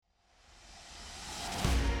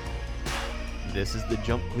This is the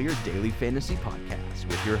Jump Clear Daily Fantasy Podcast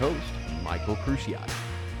with your host, Michael Cruciati.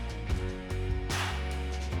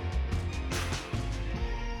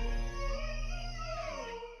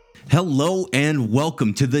 Hello and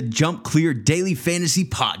welcome to the Jump Clear Daily Fantasy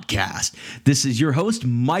Podcast. This is your host,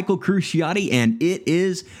 Michael Cruciati, and it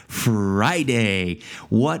is Friday.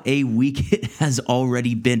 What a week it has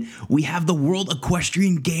already been. We have the World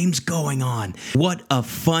Equestrian Games going on. What a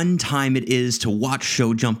fun time it is to watch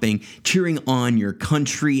show jumping, cheering on your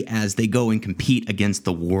country as they go and compete against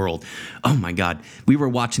the world. Oh my God. We were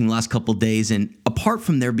watching the last couple days, and apart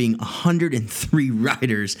from there being 103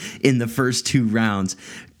 riders in the first two rounds,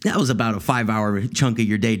 that was about a 5-hour chunk of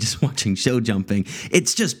your day just watching show jumping.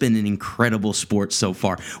 It's just been an incredible sport so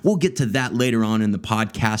far. We'll get to that later on in the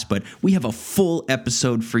podcast, but we have a full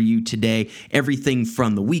episode for you today. Everything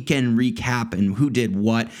from the weekend recap and who did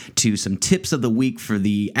what to some tips of the week for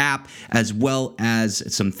the app, as well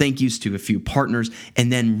as some thank yous to a few partners,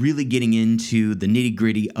 and then really getting into the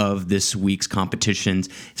nitty-gritty of this week's competitions,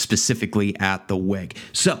 specifically at the WEG.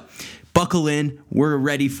 So, buckle in. We're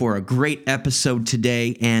ready for a great episode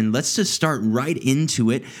today, and let's just start right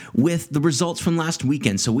into it with the results from last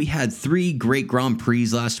weekend. So we had 3 great Grand Prix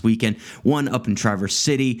last weekend, one up in Traverse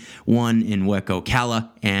City, one in WEG Ocala,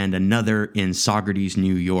 and another in Saugerties,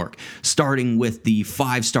 New York. Starting with the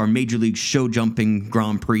 5-star Major League Show Jumping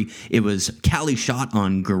Grand Prix, it was Callie Schott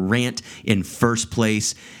on Grant in first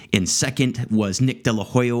place. In second was Nick De La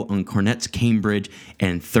Hoya on Cornette's Cambridge,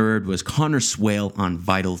 and third was Connor Swale on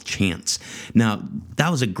Vital Chance. Now,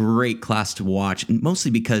 that was a great class to watch,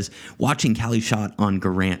 mostly because watching Callie Schott on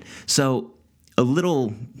Geraint. So, a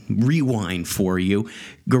little rewind for you.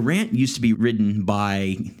 Geraint used to be ridden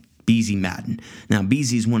by Beezy Madden. Now,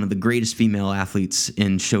 Beezy is one of the greatest female athletes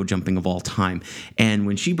in show jumping of all time, and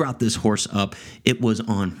when she brought this horse up, it was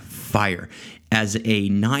on fire. As a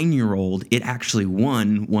 9-year-old, it actually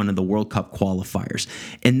won one of the World Cup qualifiers.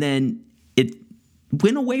 And then it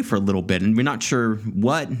went away for a little bit, and we're not sure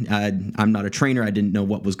what. I'm not a trainer. I didn't know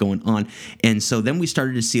what was going on. And so then we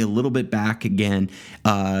started to see a little bit back again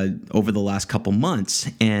over the last couple months,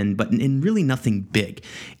 but really nothing big.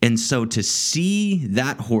 And so to see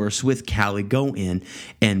that horse with Callie go in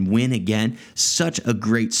and win again, such a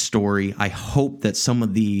great story. I hope that some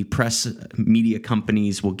of the press media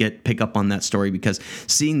companies will pick up on that story, because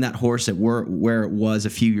seeing that horse at where it was a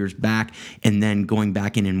few years back and then going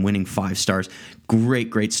back in and winning 5 stars,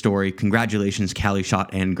 great story. Congratulations, Callie Schott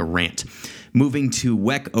and Geraint. Moving to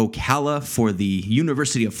WEG Ocala for the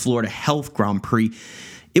University of Florida Health Grand Prix.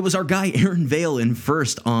 It was our guy Aaron Vale in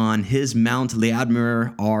first on his mount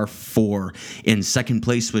L'Admire R4. In second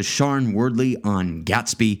place was Sharon Wordley on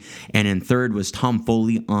Gatsby, and in third was Tom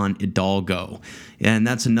Foley on Hidalgo. And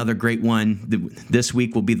that's another great one. This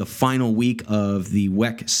week will be the final week of the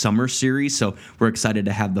WEC Summer Series, so we're excited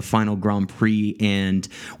to have the final Grand Prix and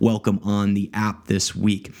welcome on the app this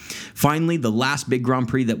week. Finally, the last big Grand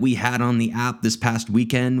Prix that we had on the app this past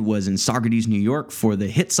weekend was in Saugerties, New York for the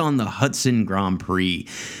Hits on the Hudson Grand Prix.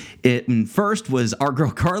 First was our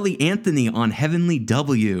girl Carly Anthony on Heavenly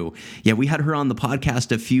W. Yeah, we had her on the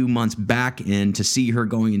podcast a few months back, and to see her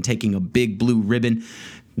going and taking a big blue ribbon,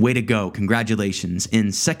 way to go. Congratulations.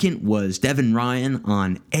 In second was Devin Ryan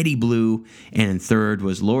on Eddie Blue, and in third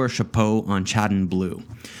was Laura Chapeau on Chadden Blue.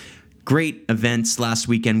 Great events last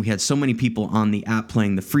weekend. We had so many people on the app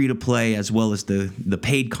playing the free-to-play as well as the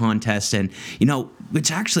paid contest. And, which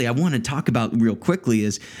actually I want to talk about real quickly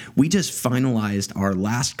is we just finalized our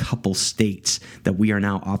last couple states that we are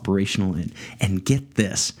now operational in. And get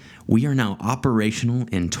this, we are now operational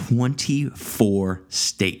in 24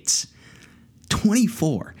 states.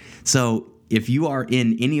 24. So if you are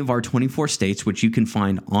in any of our 24 states, which you can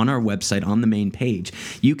find on our website on the main page,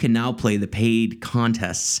 you can now play the paid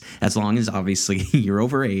contests as long as, obviously, you're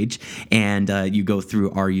over age and you go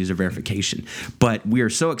through our user verification. But we are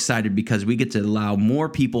so excited because we get to allow more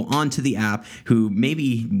people onto the app who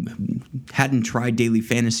maybe hadn't tried daily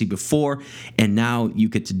fantasy before, and now you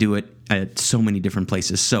get to do it at so many different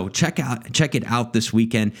places. So check it out this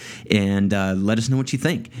weekend and let us know what you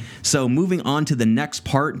think. So moving on to the next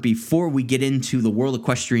part, before we get into the World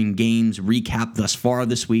Equestrian Games recap thus far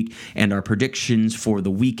this week and our predictions for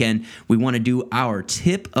the weekend, we want to do our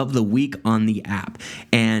tip of the week on the app.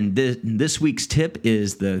 And this week's tip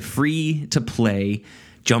is the free-to-play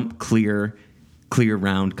Jump Clear clear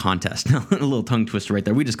round contest. A little tongue twister right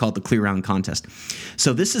there. We just call it the clear round contest.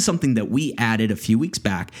 So this is something that we added a few weeks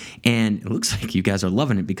back, and it looks like you guys are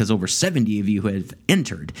loving it because over 70 of you have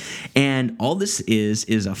entered. And all this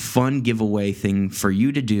is a fun giveaway thing for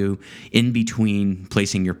you to do in between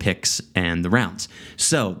placing your picks and the rounds.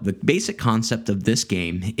 So the basic concept of this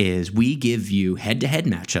game is we give you head-to-head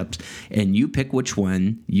matchups, and you pick which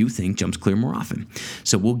one you think jumps clear more often.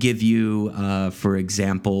 So we'll give you, for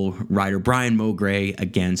example, rider Brian Mogray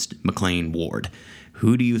against McLean Ward.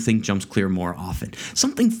 Who do you think jumps clear more often?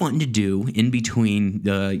 Something fun to do in between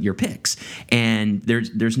your picks. And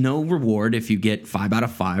there's no reward if you get 5 out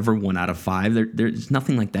of 5 or 1 out of 5. There's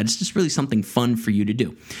nothing like that. It's just really something fun for you to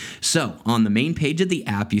do. So on the main page of the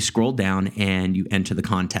app, you scroll down and you enter the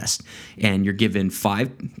contest. And you're given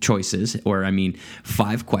 5 choices,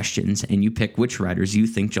 5 questions, and you pick which riders you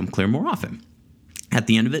think jump clear more often. At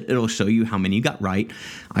the end of it, it'll show you how many you got right.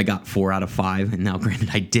 I got 4 out of 5, and now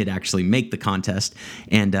granted, I did actually make the contest,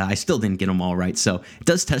 and I still didn't get them all right, so it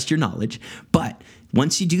does test your knowledge. But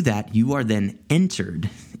once you do that, you are then entered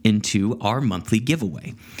into our monthly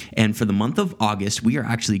giveaway. And for the month of August, we are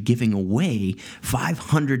actually giving away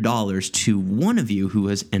 $500 to one of you who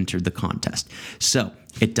has entered the contest. So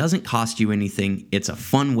it doesn't cost you anything. It's a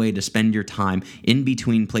fun way to spend your time in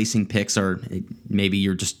between placing picks, or maybe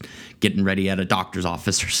you're just getting ready at a doctor's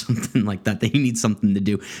office or something like that you need something to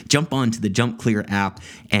do. Jump onto the Jump Clear app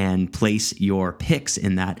and place your picks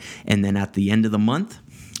in that. And then at the end of the month,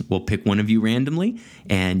 we'll pick one of you randomly,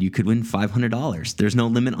 and you could win $500. There's no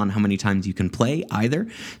limit on how many times you can play either.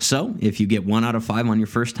 So if you get 1 out of 5 on your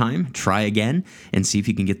first time, try again and see if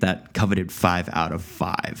you can get that coveted 5 out of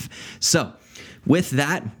 5. So with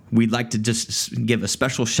that, we'd like to just give a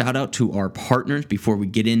special shout out to our partners before we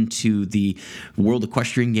get into the World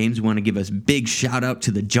Equestrian Games. We want to give a big shout out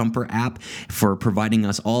to the Jumper app for providing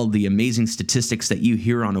us all the amazing statistics that you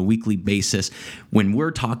hear on a weekly basis when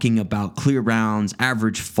we're talking about clear rounds,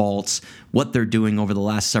 average faults, what they're doing over the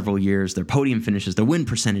last several years, their podium finishes, their win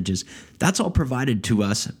percentages. That's all provided to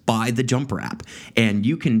us by the Jumper app. And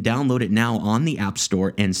you can download it now on the App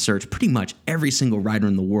Store and search pretty much every single rider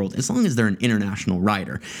in the world, as long as they're an international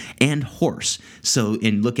rider and horse.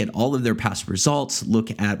 And look at all of their past results, look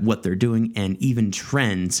at what they're doing, and even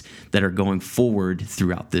trends that are going forward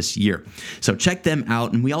throughout this year. So check them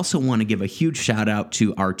out. And we also want to give a huge shout out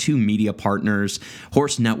to our 2 media partners,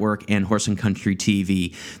 Horse Network and Horse and Country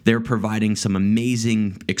TV. They're providing some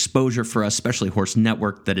amazing exposure for us, especially Horse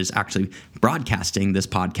Network, that is actually broadcasting this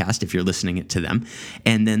podcast if you're listening it to them.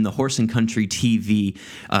 And then the Horse and Country TV,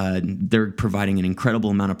 they're providing an incredible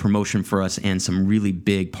amount of promotion for us and some really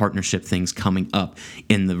big partnership things coming up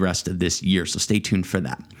in the rest of this year. So stay tuned for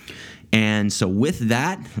that. And so with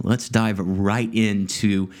that, let's dive right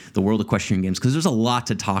into the World Equestrian Games because there's a lot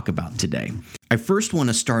to talk about today. I first want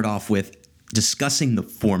to start off with discussing the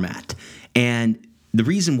format. And the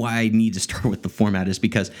reason why I need to start with the format is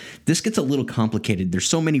because this gets a little complicated. There's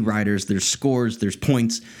so many riders, there's scores, there's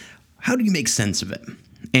points. How do you make sense of it?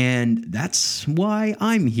 And that's why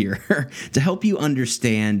I'm here, to help you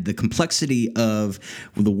understand the complexity of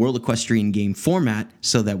the World Equestrian Game format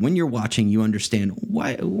so that when you're watching, you understand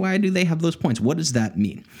why do they have those points? What does that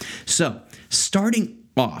mean? So starting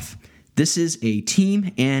off, this is a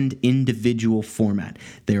team and individual format.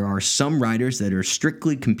 There are some riders that are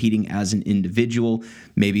strictly competing as an individual.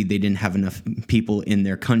 Maybe they didn't have enough people in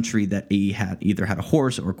their country that either had a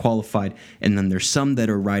horse or qualified. And then there's some that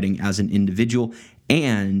are riding as an individual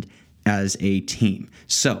and as a team.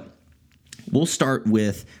 So we'll start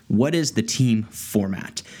with what is the team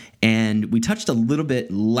format. And we touched a little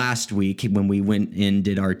bit last week when we went and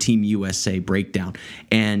did our Team USA breakdown.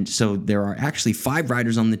 And so there are actually 5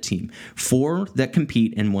 riders on the team, 4 that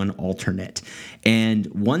compete and 1 alternate. And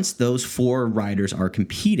once those 4 riders are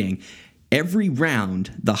competing, every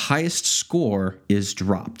round, the highest score is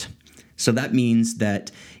dropped. So that means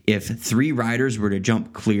that if 3 riders were to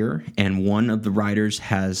jump clear and 1 of the riders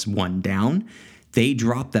has 1 down, they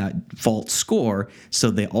drop that fault score,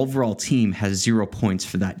 so the overall team has 0 points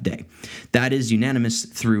for that day. That is unanimous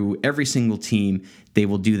through every single team. They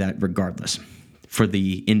will do that regardless. For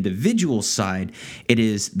the individual side, it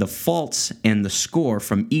is the faults and the score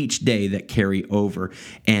from each day that carry over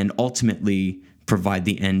and ultimately provide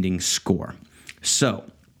the ending score. So,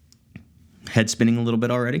 head spinning a little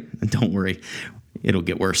bit already? Don't worry, it'll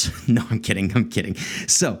get worse. No, I'm kidding.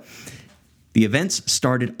 So, the events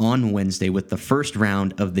started on Wednesday with the first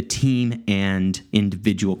round of the team and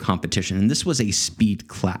individual competition, and this was a speed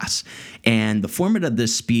class. And the format of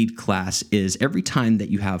this speed class is every time that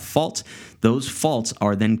you have faults, those faults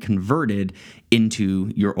are then converted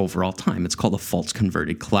into your overall time. It's called a faults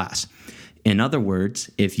converted class. In other words,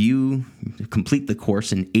 if you complete the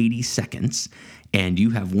course in 80 seconds and you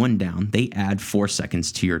have one down, they add 4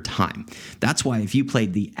 seconds to your time. That's why if you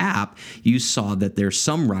played the app, you saw that there's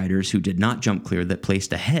some riders who did not jump clear that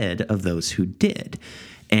placed ahead of those who did.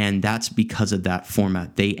 And that's because of that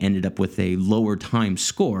format. They ended up with a lower time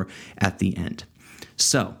score at the end.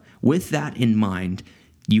 So with that in mind,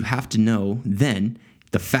 you have to know then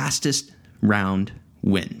the fastest round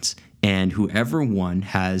wins. And whoever won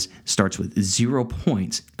starts with 0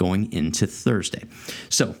 points going into Thursday.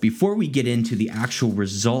 So before we get into the actual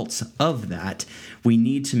results of that, we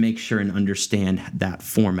need to make sure and understand that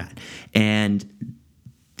format. And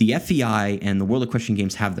the FEI and the World Equestrian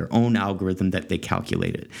Games have their own algorithm that they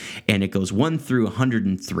calculated, and it goes 1 through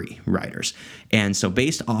 103 riders. And so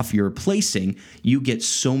based off your placing, you get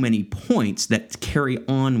so many points that carry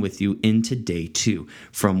on with you into day 2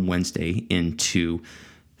 from Wednesday into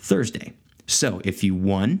Thursday. So if you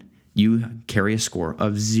won, you carry a score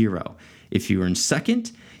of 0. If you were in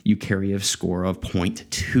second, you carry a score of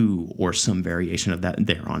 0.2 or some variation of that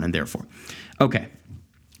thereon and therefore. Okay.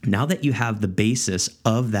 Now that you have the basis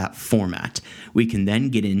of that format, we can then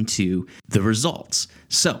get into the results.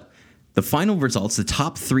 So the final results, the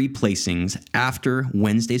top 3 placings after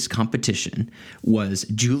Wednesday's competition was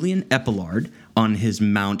Julien Epelard on his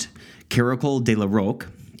mount Caracol de la Roque.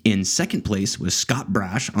 In second place was Scott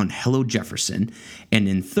Brash on Hello Jefferson. And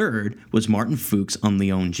in third was Martin Fuchs on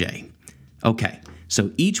Leon J. Okay, so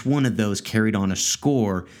each one of those carried on a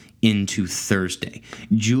score into Thursday.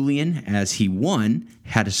 Julien, as he won,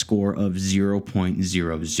 had a score of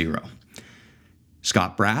 0.00.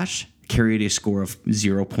 Scott Brash carried a score of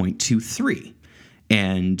 0.23.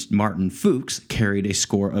 And Martin Fuchs carried a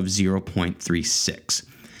score of 0.36.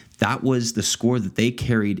 That was the score that they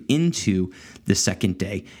carried into the second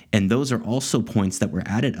day. And those are also points that were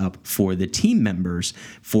added up for the team members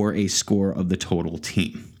for a score of the total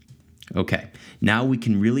team. Okay, now we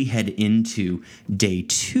can really head into day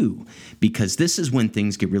 2 because this is when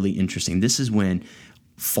things get really interesting. This is when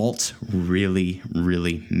faults really,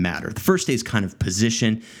 really matter. The first day is kind of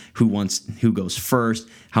position, who goes first,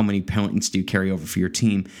 how many points do you carry over for your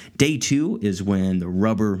team. Day 2 is when the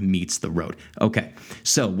rubber meets the road. Okay,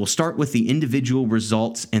 so we'll start with the individual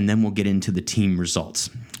results and then we'll get into the team results.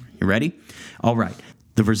 You ready? All right.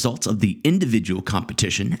 The results of the individual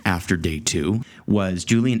competition after day 2 was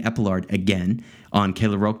Julien Epelard again on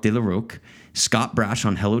Caracol de la Roque, Scott Brash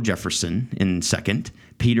on Hello Jefferson in second,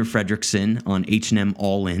 Peter Fredrickson on H&M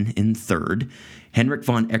All-In in third, Henrik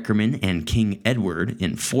von Eckermann and King Edward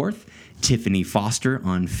in fourth, Tiffany Foster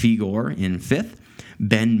on Figor in fifth,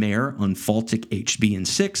 Ben Mayer on Faltic HB in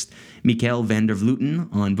sixth, Mikael van der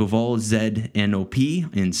Vleuten on Boval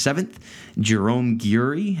ZNOP in seventh, Jerome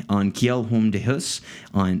Gury on Kielholm de Hus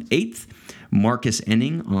on eighth, Marcus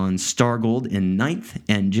Enning on Stargold in ninth,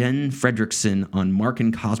 and Jen Fredrickson on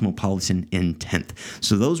Marken Cosmopolitan in 10th.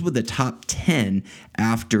 So those were the top 10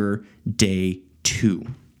 after day 2.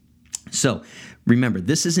 So remember,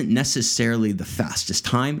 this isn't necessarily the fastest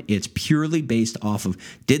time. It's purely based off of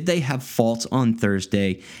did they have faults on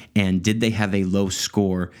Thursday and did they have a low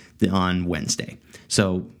score on Wednesday.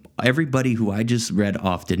 So everybody who I just read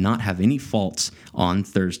off did not have any faults on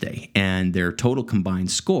Thursday, and their total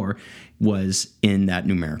combined score was in that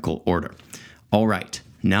numerical order. All right.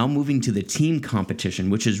 Now moving to the team competition,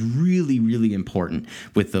 which is really, really important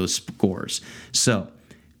with those scores. So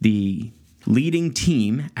the leading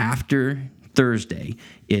team after Thursday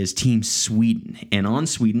is Team Sweden. And on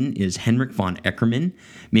Sweden is Henrik von Eckermann,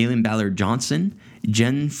 Malin Ballard Johnson,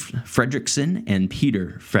 Jen Fredrickson, and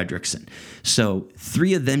Peter Fredrickson. So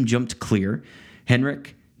 3 of them jumped clear.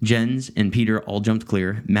 Henrik, Jens, and Peter all jumped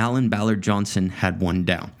clear. Malin Ballard Johnson had 1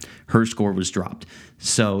 down. Her score was dropped.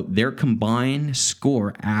 So their combined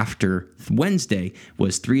score after Wednesday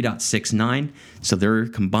was 3.69. So their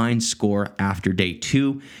combined score after day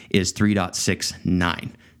 2 is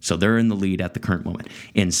 3.69. So they're in the lead at the current moment.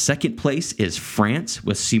 In second place is France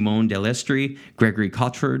with Simone Delestre, Gregory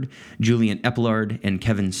Cotford, Julien Epelard, and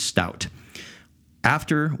Kevin Stout.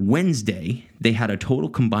 After Wednesday, they had a total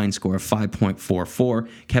combined score of 5.44.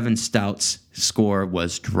 Kevin Stout's score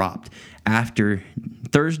was dropped. After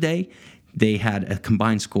Thursday, they had a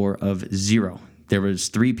combined score of 0. There was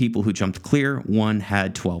 3 people who jumped clear. 1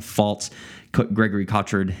 had 12 faults. Gregory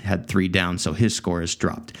Cotford had 3 down, so his score is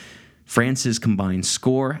dropped. France's combined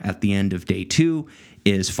score at the end of day 2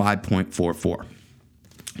 is 5.44.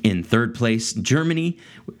 In third place, Germany,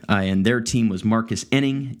 and their team was Marcus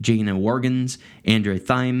Enning, Jana Wargens, Andre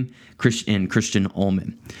Thyme, and Christian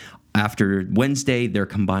Ullman. After Wednesday, their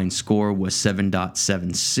combined score was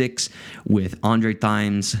 7.76, with Andre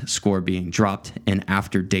Thiem's score being dropped. And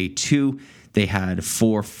after day 2, they had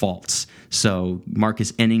 4 faults. So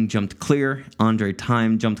Marcus Enning jumped clear, Andre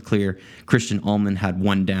Thiem jumped clear, Christian Ullmann had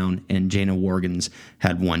 1 down, and Jana Worgens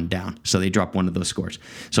had 1 down. So they dropped one of those scores.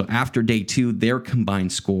 So after day 2, their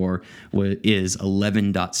combined score is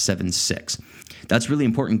 11.76. That's really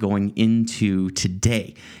important going into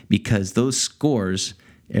today, because those scores,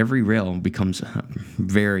 every rail becomes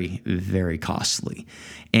very, very costly.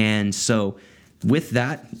 And so with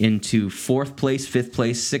that, into 4th place, 5th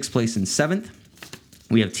place, 6th place, and 7th,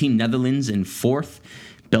 we have Team Netherlands in 4th,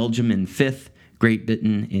 Belgium in 5th, Great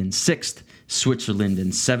Britain in 6th, Switzerland in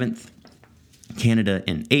 7th, Canada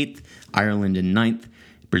in 8th, Ireland in 9th,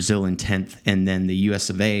 Brazil in 10th, and then the US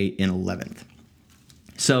of A in 11th.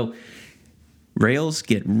 So rails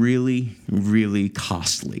get really, really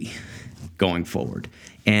costly going forward.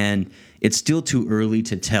 And it's still too early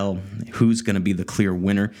to tell who's going to be the clear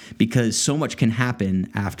winner, because so much can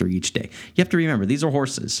happen after each day. You have to remember, these are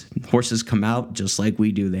horses. Horses come out just like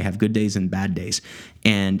we do. They have good days and bad days.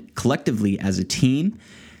 And collectively, as a team,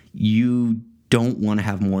 you don't want to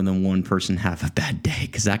have more than one person have a bad day,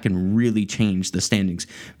 because that can really change the standings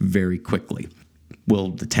very quickly.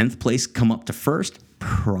 Will the 10th place come up to first?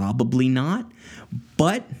 Probably not.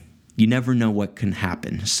 But you never know what can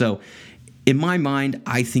happen. So in my mind,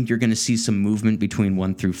 I think you're going to see some movement between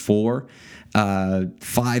 1 through 4.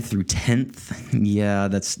 5 through 10th, yeah,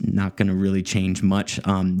 that's not going to really change much.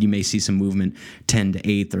 You may see some movement 10 to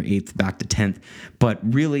 8th or 8th back to 10th. But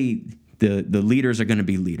really, the leaders are going to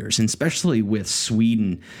be leaders, and especially with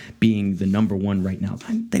Sweden being the number 1 right now.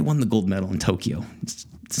 They won the gold medal in Tokyo.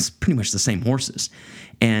 It's pretty much the same horses,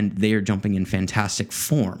 and they are jumping in fantastic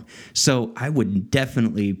form. So I would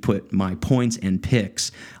definitely put my points and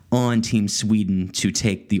picks on Team Sweden to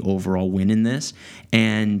take the overall win in this.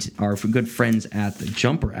 And our good friends at the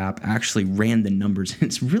Jumper app actually ran the numbers.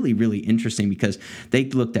 It's really, really interesting, because they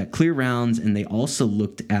looked at clear rounds and they also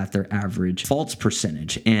looked at their average faults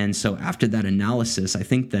percentage. And so after that analysis, I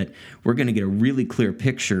think that we're going to get a really clear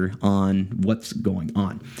picture on what's going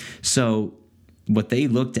on. So what they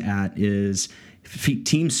looked at is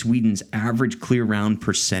Team Sweden's average clear round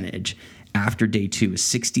percentage after day 2 is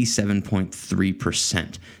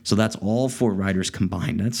 67.3%. So that's all 4 riders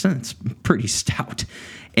combined. That's pretty stout.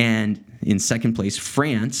 And in second place,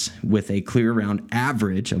 France, with a clear round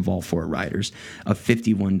average of all 4 riders of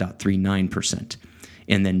 51.39%.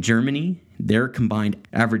 And then Germany, their combined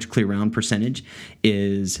average clear round percentage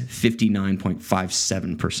is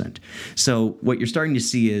 59.57%. So what you're starting to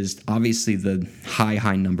see is obviously the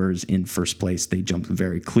high numbers in first place. They jumped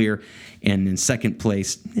very clear. And in second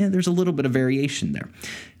place, there's a little bit of variation there.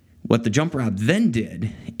 What the Jumper app then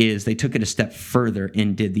did is they took it a step further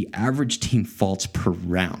and did the average team faults per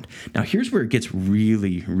round. Now, here's where it gets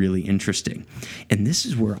really, really interesting. And this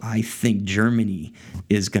is where I think Germany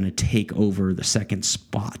is going to take over the second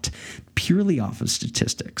spot, purely off of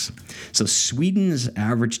statistics. So Sweden's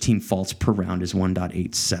average team faults per round is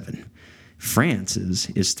 1.87. France's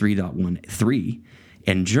is 3.13,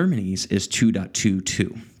 and Germany's is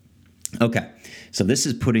 2.22. Okay, so this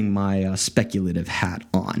is putting my speculative hat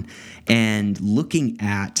on and looking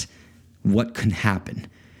at what can happen.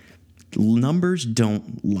 Numbers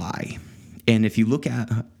don't lie. And if you look at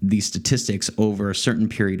these statistics over a certain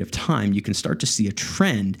period of time, you can start to see a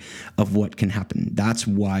trend of what can happen. That's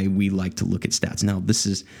why we like to look at stats. Now, this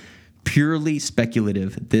is purely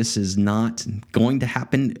speculative. This is not going to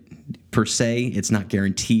happen per se. It's not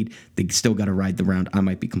guaranteed. They still got to ride the round. I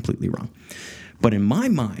might be completely wrong. But in my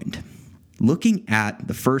mind, looking at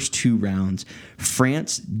the first 2 rounds,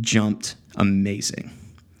 France jumped amazing.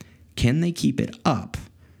 Can they keep it up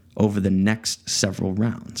over the next several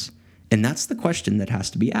rounds? And that's the question that has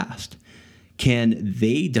to be asked. Can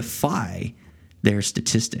they defy their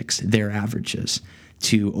statistics, their averages,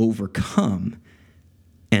 to overcome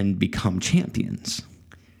and become champions?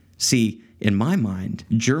 See, in my mind,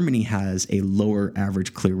 Germany has a lower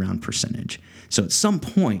average clear round percentage. So at some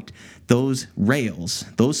point, those rails,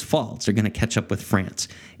 those faults are going to catch up with France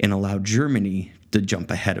and allow Germany to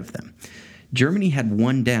jump ahead of them. Germany had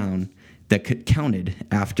 1 down that counted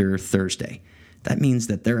after Thursday. That means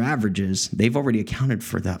that their averages, they've already accounted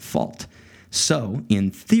for that fault. So in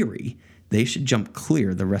theory, they should jump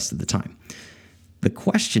clear the rest of the time. The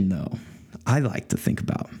question, though, I like to think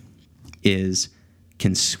about is,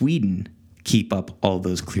 can Sweden keep up all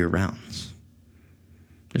those clear rounds?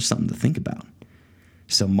 There's something to think about.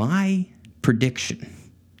 So my prediction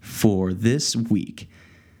for this week,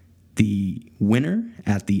 the winner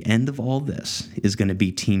at the end of all this is going to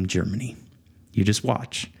be Team Germany. You just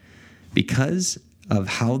watch. because of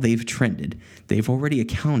how they've trended, they've already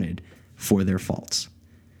accounted for their faults.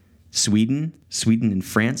 Sweden and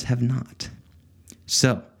France have not.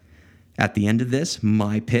 So, at the end of this,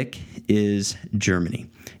 my pick is Germany.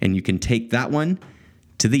 And you can take that one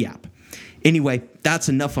to the app. Anyway, that's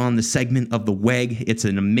enough on the segment of the WEG. It's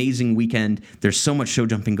an amazing weekend. There's so much show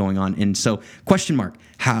jumping going on. And so, question mark,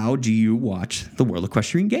 how do you watch the World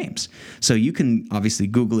Equestrian Games? So you can obviously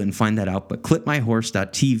Google it and find that out, but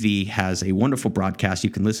clipmyhorse.tv has a wonderful broadcast.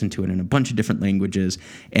 You can listen to it in a bunch of different languages,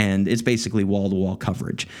 and it's basically wall-to-wall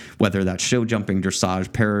coverage, whether that's show jumping,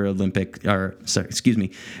 dressage,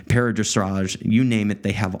 para-dressage, you name it,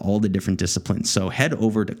 they have all the different disciplines. So head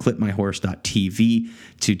over to clipmyhorse.tv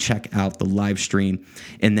to check out the live stream.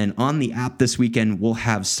 And then on the app this weekend, we'll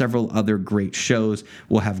have several other great shows.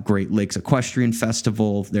 We'll have Great Lakes Equestrian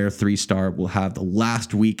Festival. They're 3-star. We'll have the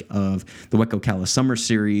last week of the WEC Ocala Summer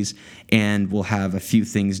Series, and we'll have a few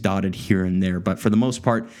things dotted here and there. But for the most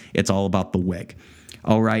part, it's all about the WEG.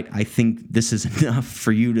 All right, I think this is enough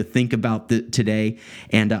for you to think about today,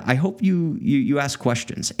 and I hope you ask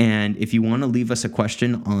questions. And if you want to leave us a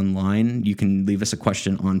question online, you can leave us a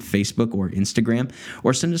question on Facebook or Instagram,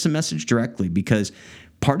 or send us a message directly, because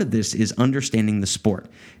part of this is understanding the sport.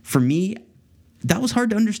 For me, that was hard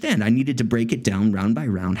to understand. I needed to break it down round by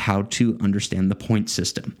round, how to understand the point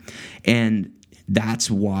system. And that's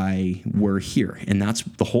why we're here. And that's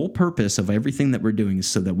the whole purpose of everything that we're doing, is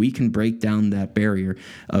so that we can break down that barrier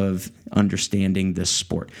of understanding this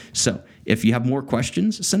sport. So if you have more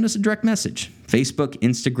questions, send us a direct message. Facebook,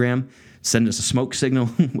 Instagram, send us a smoke signal.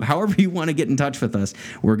 However you want to get in touch with us,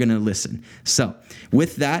 we're going to listen. So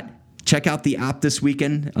with that, check out the app this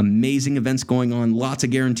weekend. Amazing events going on. Lots of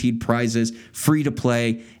guaranteed prizes, free to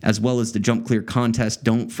play, as well as the Jump Clear contest.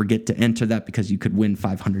 Don't forget to enter that, because you could win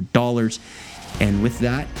 $500. And with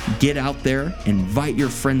that, get out there, invite your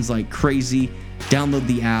friends like crazy, download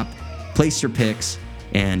the app, place your picks,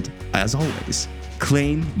 and as always,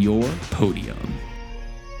 claim your podium.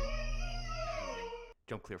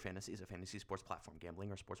 Jump Clear Fantasy is a fantasy sports platform.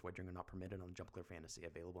 Gambling or sports wagering are not permitted on Jump Clear Fantasy.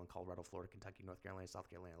 Available in Colorado, Florida, Kentucky, North Carolina, South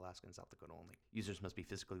Carolina, Alaska, and South Dakota only. Users must be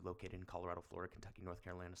physically located in Colorado, Florida, Kentucky, North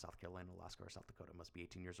Carolina, South Carolina, Alaska, or South Dakota. Must be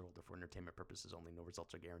 18 years or older for entertainment purposes only. No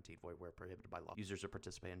results are guaranteed. Void where prohibited by law. Users who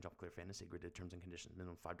participate in Jump Clear Fantasy agree to terms and conditions.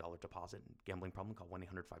 Minimum $5 deposit. Gambling problem? Call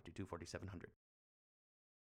 1-800-522-4700.